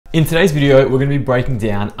In today's video, we're going to be breaking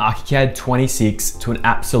down ArchiCAD 26 to an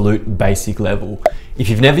absolute basic level. If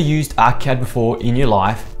you've never used ArchiCAD before in your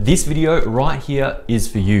life, this video right here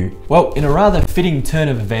is for you. Well, in a rather fitting turn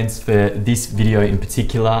of events for this video in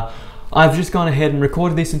particular, I've just gone ahead and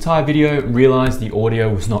recorded this entire video and realized the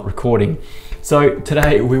audio was not recording. So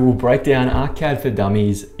today we will break down ArchiCAD for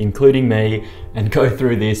Dummies, including me, and go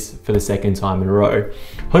through this for the second time in a row.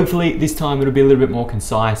 Hopefully this time it'll be a little bit more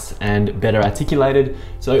concise and better articulated,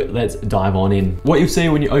 so let's dive on in. What you'll see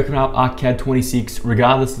when you open up ArchiCAD 26,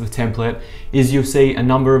 regardless of the template, is you'll see a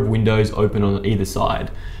number of windows open on either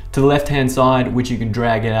side. To the left-hand side, which you can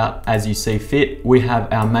drag out as you see fit, we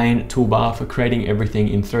have our main toolbar for creating everything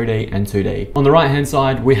in 3D and 2D. On the right-hand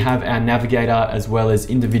side, we have our navigator as well as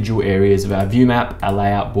individual areas of our view map, our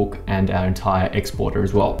layout book, and our entire exporter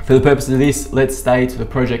as well. For the purpose of this, let's stay to the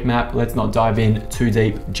project map. Let's not dive in too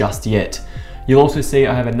deep just yet. You'll also see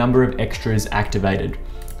I have a number of extras activated.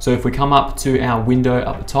 So if we come up to our window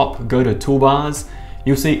up the top, go to toolbars,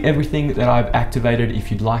 you'll see everything that I've activated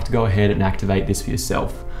if you'd like to go ahead and activate this for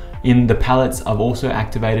yourself. In the palettes, I've also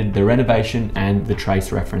activated the renovation and the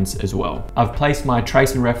trace reference as well. I've placed my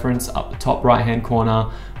trace and reference up the top right-hand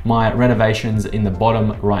corner, my renovations in the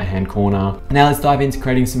bottom right-hand corner. Now let's dive into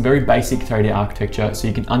creating some very basic 3D architecture so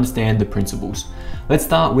you can understand the principles. Let's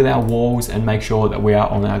start with our walls and make sure that we are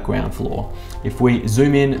on our ground floor. If we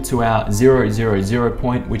zoom in to our 000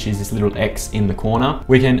 point, which is this little X in the corner,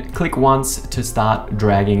 we can click once to start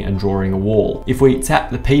dragging and drawing a wall. If we tap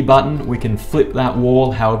the P button, we can flip that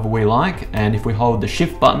wall however we like, and if we hold the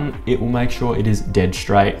Shift button, it will make sure it is dead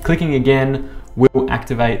straight. Clicking again will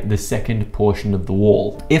activate the second portion of the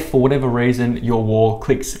wall. If for whatever reason your wall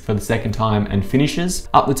clicks for the second time and finishes,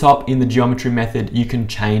 up the top in the geometry method, you can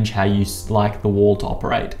change how you like the wall to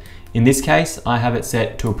operate. In this case, I have it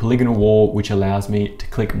set to a polygonal wall, which allows me to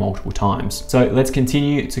click multiple times. So let's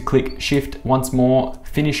continue to click Shift once more,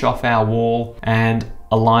 finish off our wall and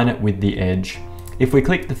align it with the edge. If we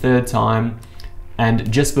click the third time,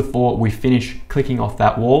 and just before we finish clicking off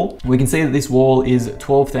that wall, we can see that this wall is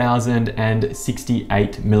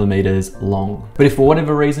 12,068 millimeters long. But if for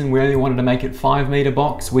whatever reason we only wanted to make it 5-meter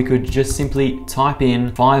box, we could just simply type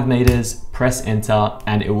in 5 meters, press enter,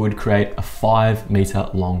 and it would create a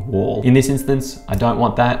 5-meter long wall. In this instance, I don't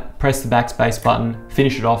want that. Press the backspace button,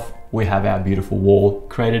 finish it off. We have our beautiful wall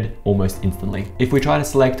created almost instantly. If we try to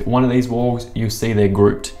select one of these walls, you'll see they're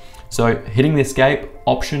grouped. So hitting the escape,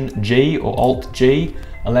 Option G or Alt G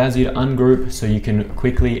allows you to ungroup so you can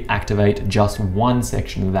quickly activate just one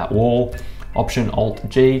section of that wall. Option Alt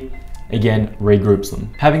G, again, regroups them.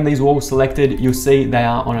 Having these walls selected, you'll see they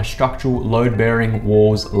are on a structural load-bearing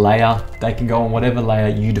walls layer. They can go on whatever layer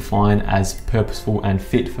you define as purposeful and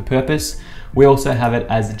fit for purpose. We also have it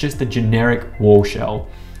as just a generic wall shell.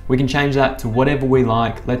 We can change that to whatever we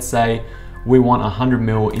like. Let's say we want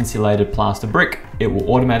 100mm insulated plaster brick. It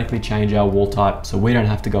will automatically change our wall type so we don't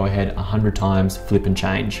have to go ahead 100 times, flip and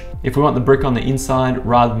change. If we want the brick on the inside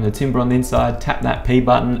rather than the timber on the inside, tap that P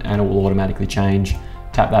button and it will automatically change.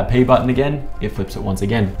 Tap that P button again, it flips it once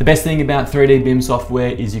again. The best thing about 3D BIM software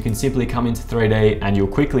is you can simply come into 3D and you'll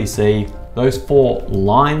quickly see those 4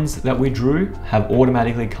 lines that we drew have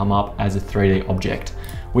automatically come up as a 3D object.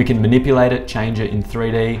 We can manipulate it, change it in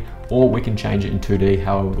 3D, or we can change it in 2D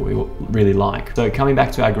however we really like. So coming back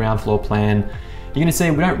to our ground floor plan, you're gonna see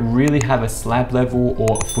we don't really have a slab level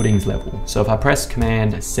or a footings level. So if I press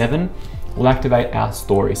Command 7, we'll activate our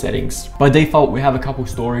story settings. By default, we have a couple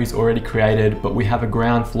stories already created, but we have a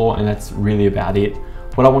ground floor and that's really about it.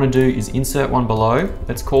 What I wanna do is insert one below.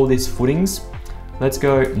 Let's call this footings. Let's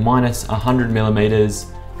go minus 100 millimeters,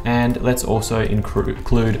 and let's also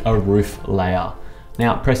include a roof layer.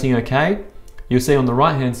 Now, pressing OK, you'll see on the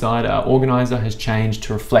right-hand side, our organizer has changed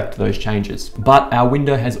to reflect those changes, but our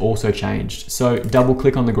window has also changed. So double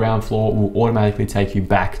click on the ground floor will automatically take you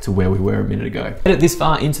back to where we were a minute ago. This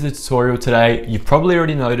far into the tutorial today, you've probably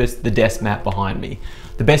already noticed the desk mat behind me.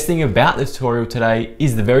 The best thing about the tutorial today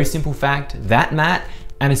is the very simple fact that mat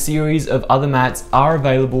and a series of other mats are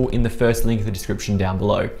available in the first link in the description down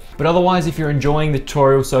below. But otherwise, if you're enjoying the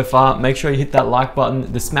tutorial so far, make sure you hit that like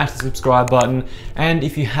button, smash the subscribe button, and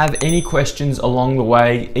if you have any questions along the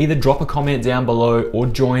way, either drop a comment down below or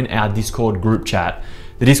join our Discord group chat.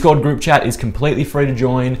 The Discord group chat is completely free to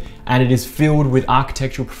join, and it is filled with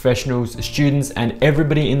architectural professionals, students, and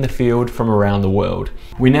everybody in the field from around the world.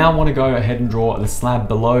 We now want to go ahead and draw the slab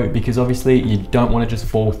below because obviously you don't want to just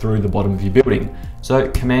fall through the bottom of your building.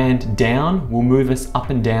 So Command down will move us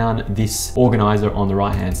up and down this organizer on the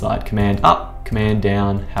right hand side. Command up, Command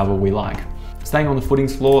down, however we like. Staying on the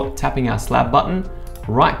footings floor, tapping our slab button,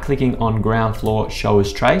 right clicking on ground floor, show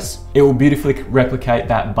as trace. It will beautifully replicate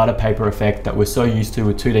that butter paper effect that we're so used to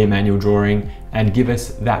with 2D manual drawing and give us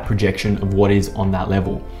that projection of what is on that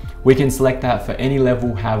level. We can select that for any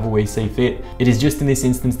level, however we see fit. It is just in this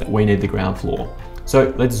instance that we need the ground floor.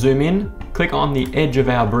 So let's zoom in, click on the edge of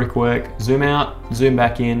our brickwork, zoom out, zoom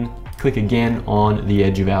back in, click again on the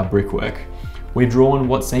edge of our brickwork. We've drawn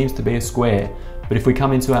what seems to be a square, but if we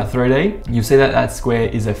come into our 3D, you'll see that that square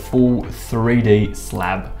is a full 3D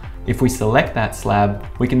slab. If we select that slab,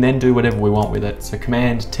 we can then do whatever we want with it. So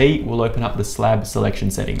Command T will open up the slab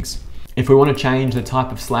selection settings. If we want to change the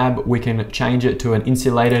type of slab, we can change it to an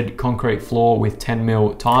insulated concrete floor with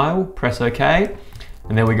 10mm tile, press OK.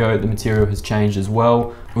 And there we go, the material has changed as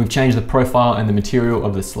well. We've changed the profile and the material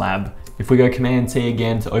of the slab. If we go Command T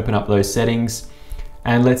again to open up those settings,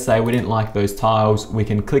 and let's say we didn't like those tiles, we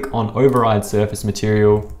can click on Override Surface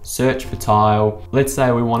Material, search for tile. Let's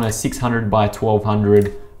say we want a 600 by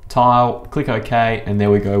 1200 tile, click OK, and there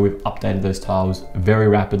we go, we've updated those tiles very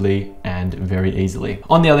rapidly and very easily.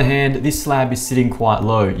 On the other hand, this slab is sitting quite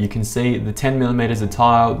low. You can see the 10mm of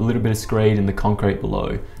tile, a little bit of screed, and the concrete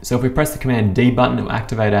below. So if we press the Command D button to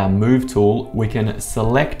activate our Move tool, we can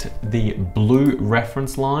select the blue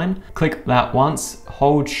reference line, click that once,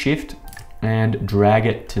 hold Shift, and drag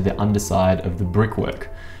it to the underside of the brickwork.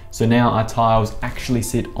 So now our tiles actually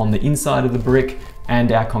sit on the inside of the brick,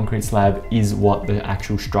 and our concrete slab is what the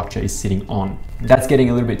actual structure is sitting on. That's getting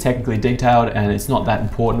a little bit technically detailed, and it's not that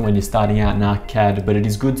important when you're starting out in ArchiCAD, but it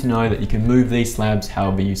is good to know that you can move these slabs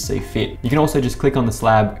however you see fit. You can also just click on the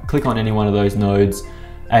slab, click on any one of those nodes,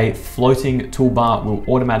 a floating toolbar will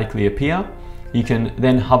automatically appear. You can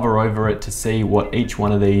then hover over it to see what each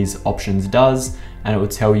one of these options does, and it will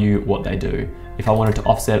tell you what they do. If I wanted to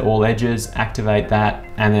offset all edges, activate that,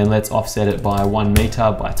 and then let's offset it by 1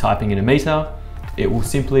 meter by typing in a meter. It will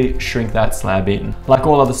simply shrink that slab in. Like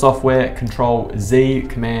all other software, Control Z,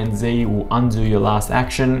 Command Z will undo your last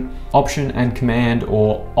action. Option and Command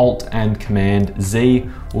or Alt and Command Z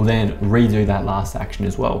will then redo that last action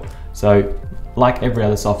as well. So like every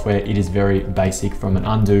other software, it is very basic from an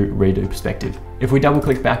undo, redo perspective. If we double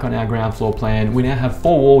click back on our ground floor plan, we now have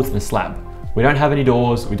 4 walls and a slab. We don't have any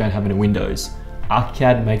doors, we don't have any windows.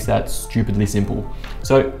 ArchiCAD makes that stupidly simple.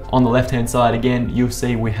 So on the left-hand side again, you'll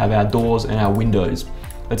see we have our doors and our windows.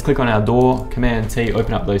 Let's click on our door, Command T,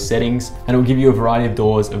 open up those settings, and it will give you a variety of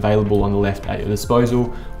doors available on the left at your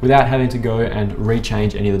disposal without having to go and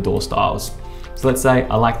rechange any of the door styles. So let's say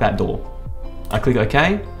I like that door. I click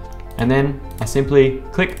OK, and then I simply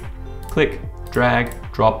click, click, drag,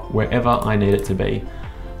 drop wherever I need it to be.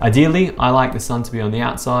 Ideally, I like the sun to be on the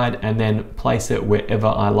outside and then place it wherever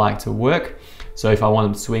I like to work. So if I want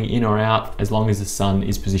them to swing in or out, as long as the sun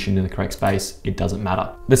is positioned in the correct space, it doesn't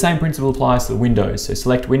matter. The same principle applies to the windows. So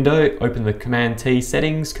select window, open the Command T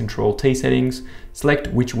settings, Control T settings, select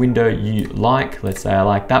which window you like. Let's say I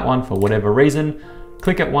like that one for whatever reason.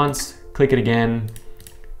 Click it once, click it again,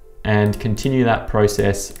 and continue that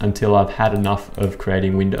process until I've had enough of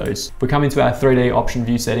creating windows. If we come into our 3D option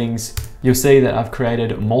view settings, you'll see that I've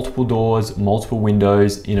created multiple doors, multiple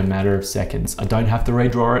windows in a matter of seconds. I don't have to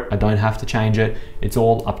redraw it, I don't have to change it. It's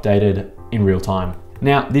all updated in real time.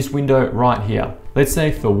 Now, this window right here, let's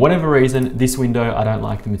say for whatever reason, this window, I don't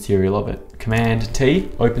like the material of it. Command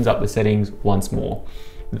T opens up the settings once more.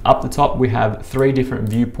 Up the top, we have 3 different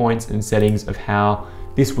viewpoints and settings of how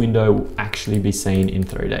this window will actually be seen in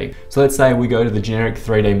 3D. So let's say we go to the generic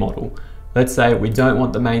 3D model. Let's say we don't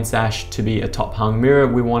want the main sash to be a top hung mirror,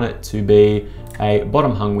 we want it to be a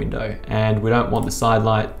bottom hung window, and we don't want the side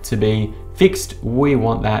light to be fixed, we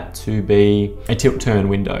want that to be a tilt turn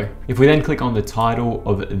window. If we then click on the title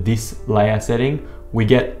of this layer setting, we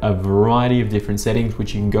get a variety of different settings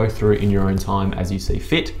which you can go through in your own time as you see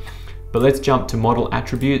fit. But let's jump to model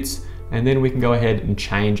attributes, and then we can go ahead and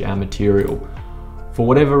change our material. For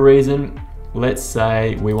whatever reason, let's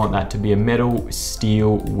say we want that to be a metal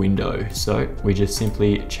steel window. So we just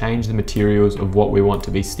simply change the materials of what we want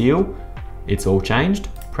to be steel. It's all changed,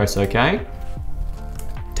 press OK,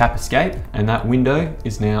 tap escape, and that window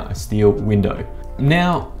is now a steel window.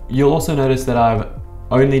 Now, you'll also notice that I've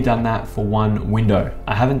only done that for one window.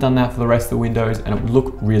 I haven't done that for the rest of the windows, and it would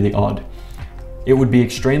look really odd. It would be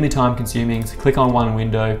extremely time consuming to click on one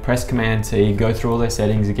window, press Command T, go through all their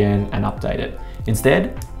settings again and update it.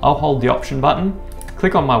 Instead, I'll hold the Option button,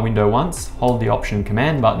 click on my window once, hold the Option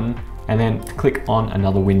Command button, and then click on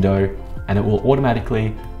another window, and it will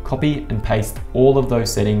automatically copy and paste all of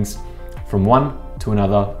those settings from one to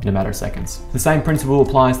another in a matter of seconds. The same principle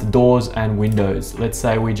applies to doors and windows. Let's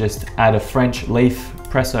say we just add a French leaf,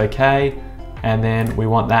 press OK, and then we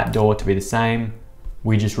want that door to be the same.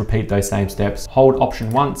 we just repeat those same steps. Hold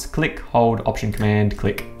Option once, click, hold Option Command,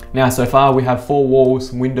 click. Now, so far we have 4 walls,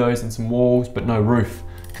 some windows and some walls, but no roof.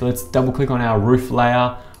 So let's double click on our roof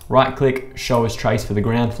layer, right click, show as trace for the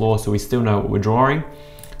ground floor so we still know what we're drawing.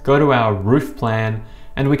 Go to our roof plan,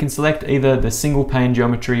 and we can select either the single pane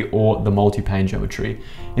geometry or the multi-pane geometry.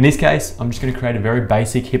 In this case, I'm just going to create a very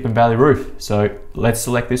basic hip and valley roof. So let's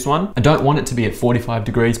select this one. I don't want it to be at 45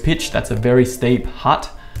 degrees pitch. That's a very steep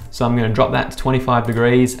hut. So I'm going to drop that to 25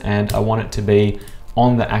 degrees, and I want it to be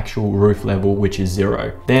on the actual roof level, which is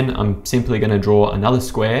 0. Then I'm simply going to draw another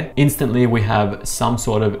square. Instantly we have some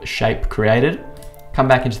sort of shape created. Come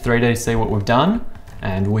back into 3D to see what we've done,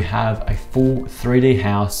 and we have a full 3D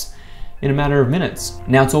house in a matter of minutes.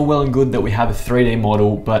 Now, it's all well and good that we have a 3D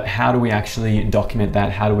model, but how do we actually document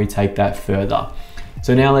that? How do we take that further?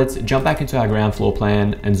 So now let's jump back into our ground floor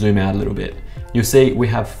plan and zoom out a little bit. You'll see we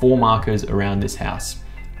have 4 markers around this house.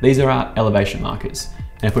 These are our elevation markers.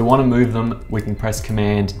 And if we want to move them, we can press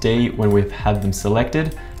Command D when we've had them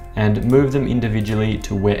selected and move them individually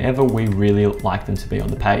to wherever we really like them to be on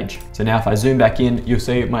the page. So now if I zoom back in, you'll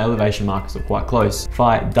see my elevation markers are quite close. If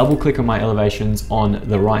I double click on my elevations on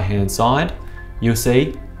the right hand side, you'll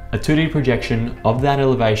see a 2D projection of that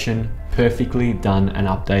elevation perfectly done and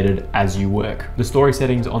updated as you work. The story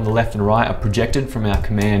settings on the left and right are projected from our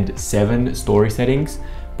Command 7 story settings.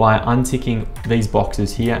 By unticking these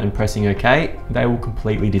boxes here and pressing OK, they will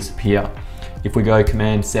completely disappear. If we go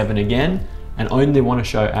Command 7 again, and only want to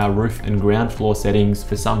show our roof and ground floor settings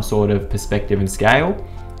for some sort of perspective and scale,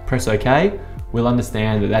 press OK, we'll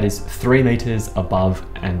understand that that is 3 meters above,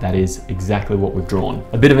 and that is exactly what we've drawn.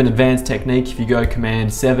 A bit of an advanced technique, if you go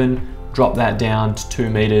Command 7, drop that down to 2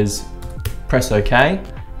 meters, press OK,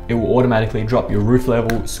 it will automatically drop your roof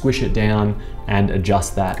level, squish it down, and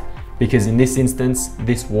adjust that. Because in this instance,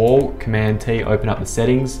 this wall, Command T, open up the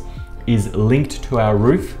settings, is linked to our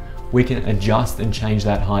roof. We can adjust and change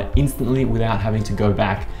that height instantly without having to go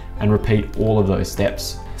back and repeat all of those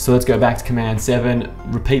steps. So let's go back to Command 7,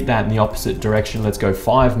 repeat that in the opposite direction. Let's go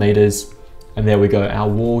 5 meters, and there we go. Our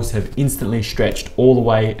walls have instantly stretched all the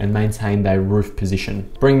way and maintained their roof position.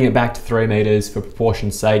 Bringing it back to 3 meters for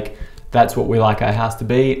proportion's sake, that's what we like our house to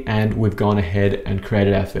be, and we've gone ahead and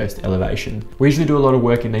created our first elevation. We usually do a lot of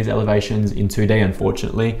work in these elevations in 2D,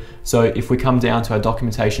 unfortunately. So if we come down to our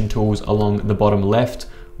documentation tools along the bottom left,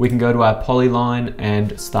 we can go to our polyline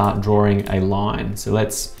and start drawing a line. So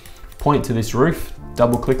let's point to this roof,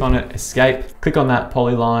 double click on it, escape, click on that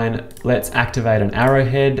polyline. Let's activate an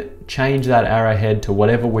arrowhead, change that arrowhead to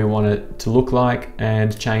whatever we want it to look like,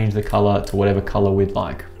 and change the color to whatever color we'd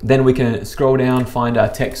like. Then we can scroll down, find our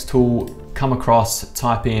text tool, come across,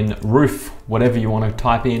 type in roof, whatever you want to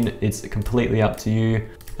type in, it's completely up to you,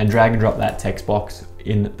 and drag and drop that text box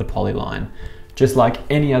in the polyline. Just like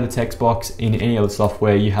any other text box in any other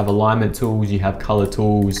software, you have alignment tools, you have color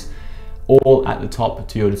tools, all at the top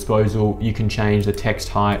to your disposal. You can change the text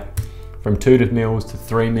height from 2 mils to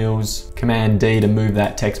 3 mils, Command D to move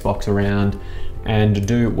that text box around, and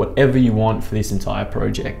do whatever you want for this entire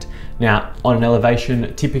project. Now, on an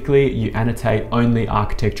elevation, typically you annotate only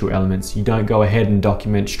architectural elements. You don't go ahead and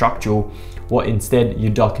document structural. What instead you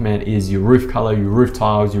document is your roof color, your roof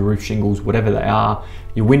tiles, your roof shingles, whatever they are,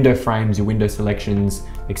 your window frames, your window selections,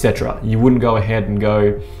 etc. You wouldn't go ahead and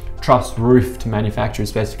go truss roof to manufacturer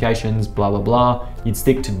specifications, blah, blah, blah. You'd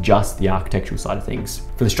stick to just the architectural side of things.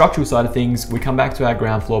 For the structural side of things, we come back to our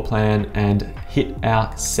ground floor plan and hit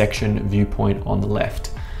our section viewpoint on the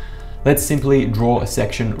left. Let's simply draw a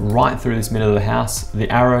section right through this middle of the house. The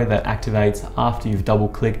arrow that activates after you've double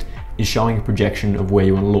clicked is showing a projection of where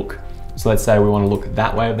you want to look. So let's say we want to look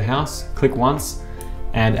that way of the house, click once,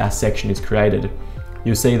 and our section is created.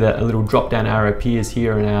 You'll see that a little drop down arrow appears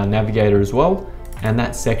here in our navigator as well, and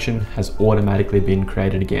that section has automatically been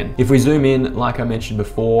created again. If we zoom in, like I mentioned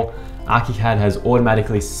before, ArchiCAD has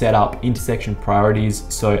automatically set up intersection priorities,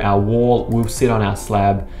 so our wall will sit on our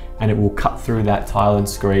slab and it will cut through that tile and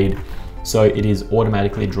screed, so it is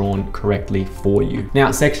automatically drawn correctly for you.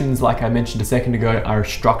 Now, sections, like I mentioned a second ago, are a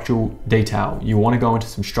structural detail. You want to go into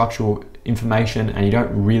some structural information and you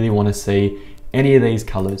don't really want to see any of these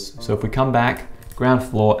colors. So if we come back, ground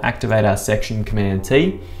floor, activate our section, Command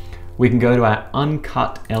T, we can go to our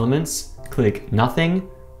uncut elements, click nothing,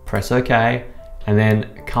 press OK, and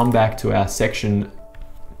then come back to our section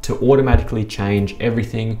to automatically change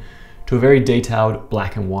everything to a very detailed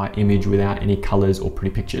black and white image without any colors or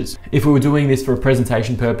pretty pictures. If we were doing this for a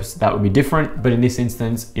presentation purpose, that would be different, but in this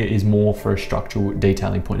instance, it is more for a structural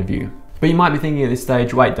detailing point of view. But you might be thinking at this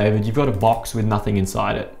stage, wait David, you've got a box with nothing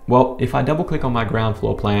inside it. Well, if I double click on my ground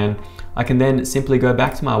floor plan, I can then simply go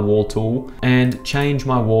back to my wall tool and change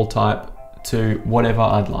my wall type to whatever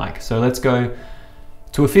I'd like. So let's go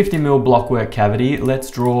to a 50mm blockwork cavity.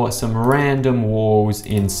 Let's draw some random walls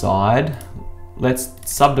inside. Let's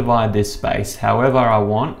subdivide this space however I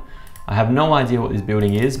want. I have no idea what this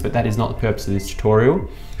building is, but that is not the purpose of this tutorial.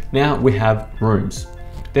 Now we have rooms.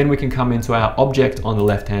 Then we can come into our object on the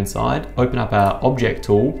left-hand side, open up our object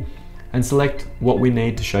tool, and select what we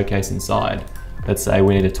need to showcase inside. Let's say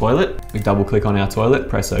we need a toilet. We double click on our toilet,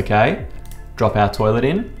 press OK, drop our toilet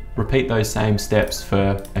in, repeat those same steps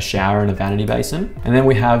for a shower and a vanity basin. And then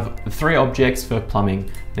we have 3 objects for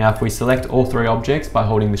plumbing. Now, if we select all 3 objects by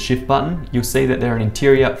holding the shift button, you'll see that they're an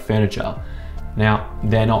interior furniture. Now,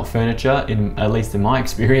 they're not furniture, at least in my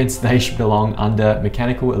experience. They should belong under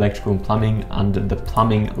mechanical, electrical, and plumbing under the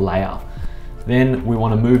plumbing layer. Then we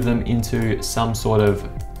want to move them into some sort of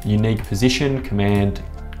unique position, Command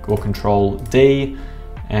or Control D,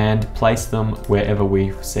 and place them wherever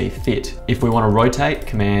we see fit. If we want to rotate,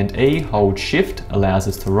 Command E, hold Shift allows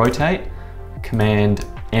us to rotate. Command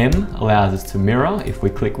M allows us to mirror if we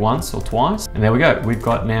click once or twice. And there we go. We've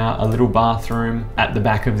got now a little bathroom at the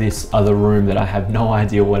back of this other room that I have no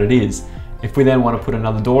idea what it is. If we then want to put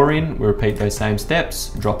another door in, we repeat those same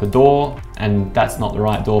steps, drop a door, and that's not the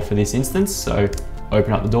right door for this instance. So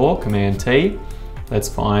open up the door, Command T. Let's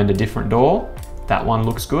find a different door. That one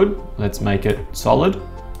looks good. Let's make it solid.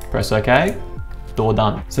 Press OK, door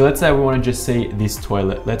done. So let's say we want to just see this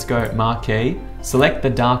toilet. Let's go Marquee, select the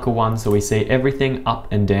darker one so we see everything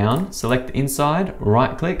up and down. Select the inside,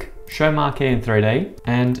 right click, show Marquee in 3D.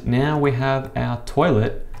 And now we have our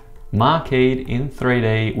toilet marqueed in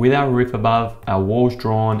 3D with our roof above, our walls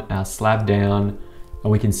drawn, our slab down,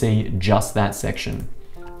 and we can see just that section.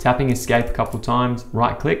 Tapping escape a couple of times,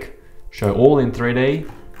 right click, show all in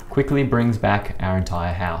 3D, quickly brings back our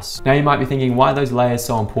entire house. Now you might be thinking, why are those layers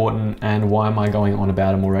so important and why am I going on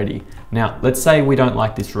about them already? Now, let's say we don't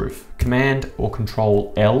like this roof. Command or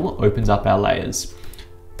Control L opens up our layers.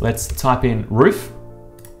 Let's type in roof,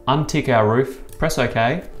 untick our roof, press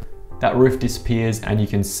OK. That roof disappears and you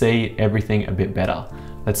can see everything a bit better.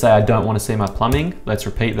 Let's say I don't want to see my plumbing. Let's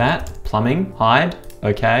repeat that. Plumbing, hide,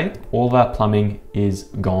 OK. All of our plumbing is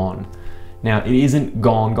gone. Now, it isn't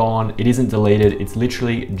gone, it isn't deleted, it's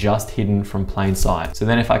literally just hidden from plain sight. So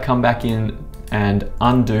then if I come back in and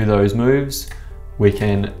undo those moves, we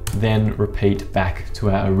can then repeat back to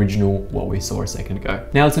our original, what we saw a second ago.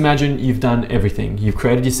 Now let's imagine you've done everything. You've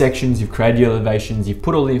created your sections, you've created your elevations, you've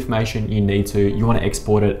put all the information you need to, you want to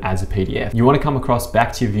export it as a PDF. You want to come across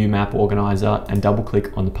back to your view map organizer and double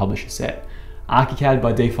click on the publisher set. ArchiCAD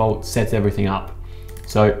by default sets everything up.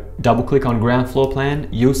 So double click on ground floor plan,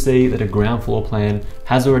 you'll see that a ground floor plan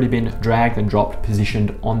has already been dragged and dropped,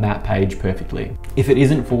 positioned on that page perfectly. If it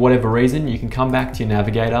isn't for whatever reason, you can come back to your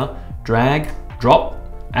navigator, drag, drop,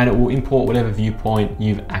 and it will import whatever viewpoint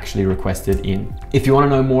you've actually requested in. If you want to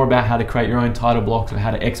know more about how to create your own title blocks or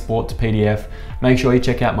how to export to PDF, make sure you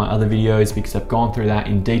check out my other videos because I've gone through that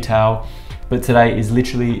in detail. But today is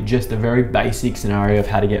literally just a very basic scenario of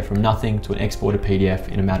how to get from nothing to an exported PDF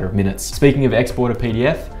in a matter of minutes. Speaking of exported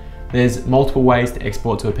PDF, there's multiple ways to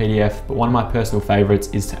export to a PDF, but one of my personal favorites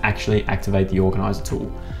is to actually activate the organizer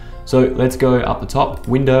tool. So let's go up the top,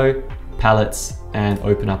 window, palettes, and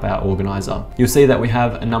open up our organizer. You'll see that we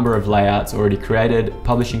have a number of layouts already created,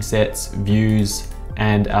 publishing sets, views,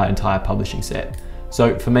 and our entire publishing set.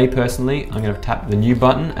 So for me personally, I'm going to tap the new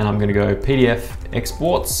button and I'm going to go PDF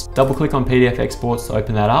exports. Double click on PDF exports to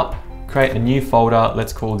open that up. Create a new folder.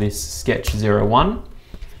 Let's call this Sketch 01.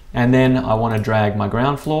 And then I want to drag my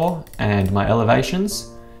ground floor and my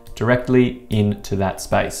elevations directly into that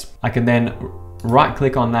space. I can then right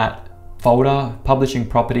click on that folder, publishing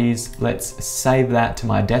properties. Let's save that to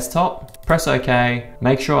my desktop. Press OK.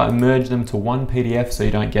 Make sure I merge them to one PDF so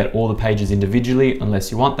you don't get all the pages individually unless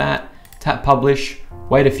you want that. Tap publish,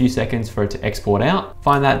 wait a few seconds for it to export out.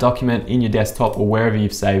 Find that document in your desktop or wherever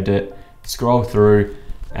you've saved it, scroll through,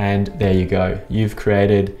 and there you go. You've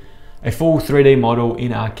created a full 3D model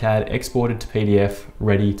in ArchiCAD, exported to PDF,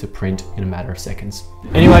 ready to print in a matter of seconds.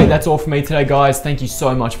 Anyway, that's all for me today, guys. Thank you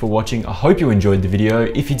so much for watching. I hope you enjoyed the video.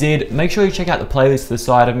 If you did, make sure you check out the playlist to the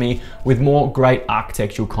side of me with more great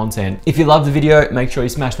architectural content. If you loved the video, make sure you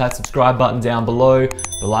smash that subscribe button down below.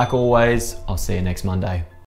 But like always, I'll see you next Monday.